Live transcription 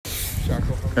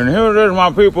And here it is,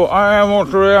 my people. I am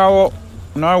Ultra the Owl,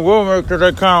 and I will make sure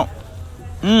they count.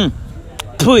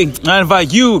 Please, I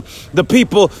invite you, the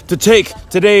people, to take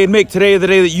today and make today the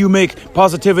day that you make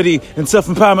positivity and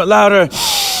self-empowerment louder.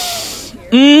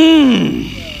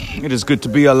 It is good to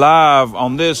be alive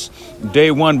on this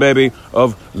day one, baby,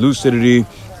 of Lucidity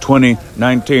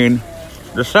 2019.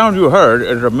 The sound you heard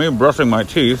is of me brushing my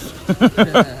teeth.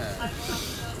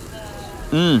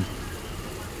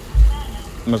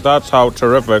 That's how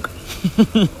terrific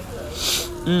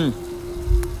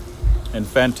and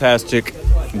fantastic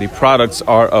the products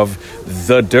are of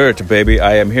The Dirt, baby.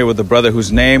 I am here with a brother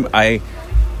whose name I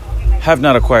have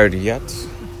not acquired yet,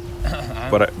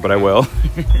 but I will.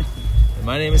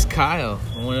 My name is Kyle.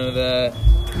 I'm one of the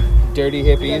dirty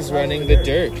hippies running The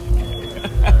Dirt.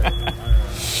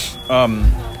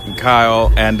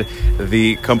 Kyle and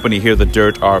the company here, The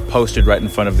Dirt, are posted right in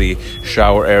front of the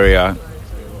shower area.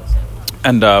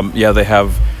 And they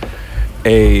have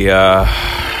a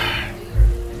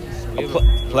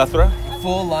plethora?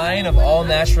 Full line of all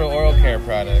natural oral care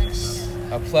products.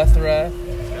 A plethora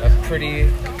of pretty...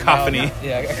 Cacophony.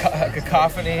 A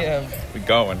cacophony of... We're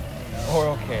going.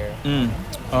 Oral care. This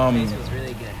was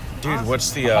really good. Dude, what's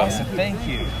the... Awesome, thank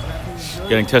you.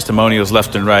 Getting testimonials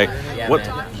left and right. Yeah, What's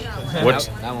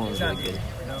that one was really good.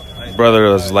 brother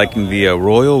is liking the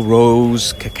Royal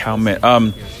Rose Cacao Mint.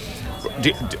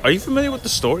 Are you familiar with the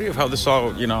story of how this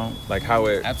all, like how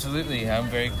it... Absolutely. I'm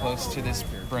very close to this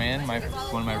brand. One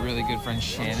of my really good friends,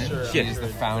 Shannon. She is the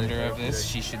founder of this.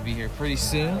 She should be here pretty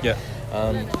soon. Yeah.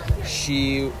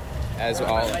 She, as a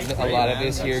lot of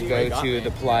us here, go to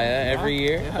the Playa every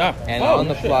year. And Oh, on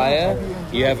the Playa,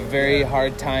 you have a very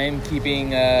hard time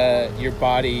keeping your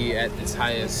body at its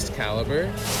highest caliber,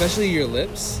 especially your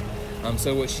lips.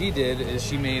 So what she did is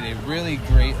she made a really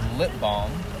great lip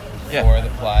balm for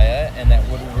the Playa, and that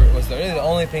was really the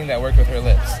only thing that worked with her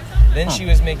lips. Then she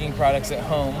was making products at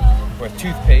home with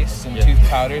toothpaste and tooth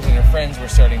powders, and her friends were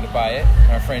starting to buy it.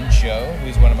 And our friend Joe,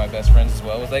 who's one of my best friends as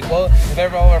well, was like, well, if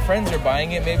ever all our friends are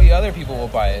buying it, maybe other people will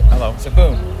buy it. Hello. So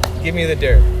boom, give me The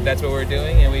Dirt. That's what we're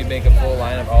doing, and we make a full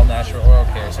line of all natural oral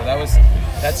care. So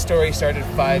that story started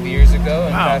 5 years ago,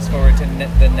 and fast forward to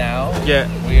the now. Yeah.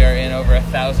 We are in over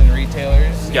 1,000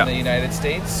 retailers in the United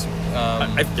States.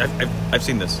 I've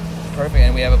seen this. Perfect,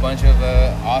 and we have a bunch of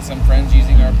awesome friends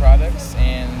using our products,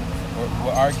 and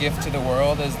our gift to the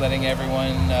world is letting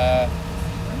everyone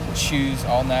choose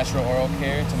all natural oral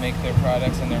care to make their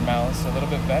products and their mouths a little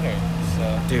bit better.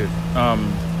 So, Dude,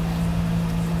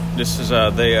 this is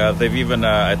they've even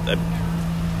I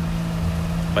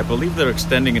believe they're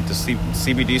extending into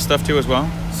CBD stuff too as well.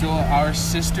 So our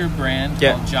sister brand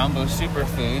called Jumbo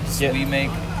Superfoods, we make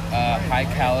high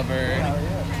caliber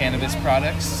cannabis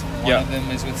products. One of them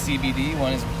is with CBD,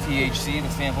 one is with THC. The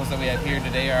samples that we have here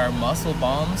today are our muscle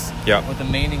bombs, with the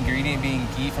main ingredient being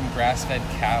ghee from grass-fed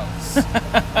cows.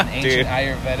 An ancient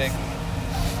Ayurvedic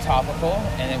topical,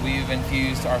 and then we've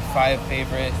infused our 5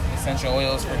 favorite essential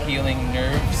oils for healing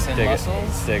nerves and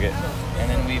muscles. Dig it.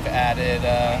 And then we've added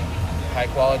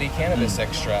high-quality cannabis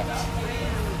extract.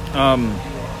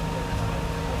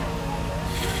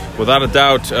 Without a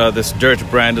doubt, this Dirt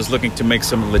brand is looking to make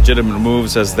some legitimate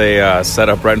moves as they set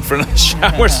up right in front of the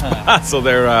shower spot. So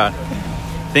they're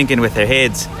thinking with their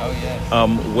heads. Oh, yes.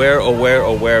 Where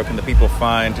can the people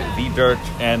find The Dirt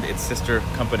and its sister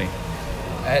company?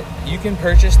 You can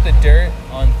purchase The Dirt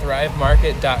on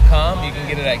thrivemarket.com. You can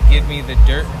get it at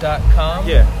givemethedirt.com.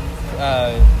 Yeah.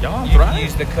 You can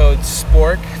use the code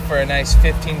SPORK for a nice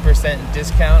 15%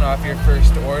 discount off your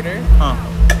first order.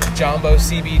 Jumbo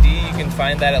CBD, you can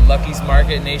find that at Lucky's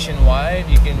Market nationwide.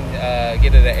 You can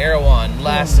get it at Erewhon,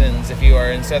 Lassen's if you are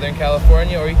in Southern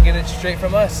California, or you can get it straight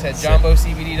from us at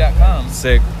JumboCBD.com.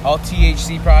 Sick. All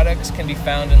THC products can be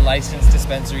found in licensed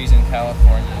dispensaries in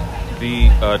California.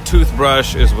 The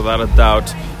toothbrush is without a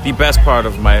doubt the best part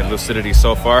of my lucidity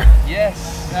so far.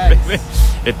 Yes.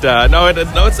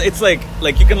 Nice. It's like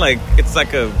you can it's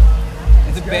like a...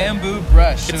 It's a bamboo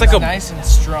brush. It's like a nice and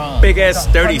strong. Big ass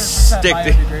sturdy stick.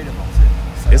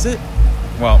 Is it?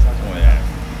 Well, yeah,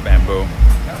 bamboo.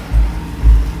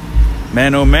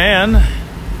 Man, oh man.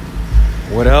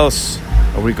 What else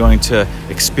are we going to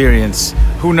experience?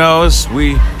 Who knows?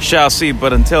 We shall see.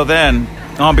 But until then,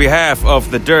 on behalf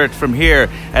of The Dirt from here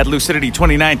at Lucidity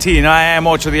 2019, I am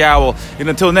Ultra the Owl. And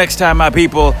until next time, my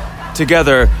people,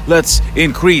 together, let's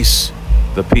increase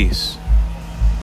the peace.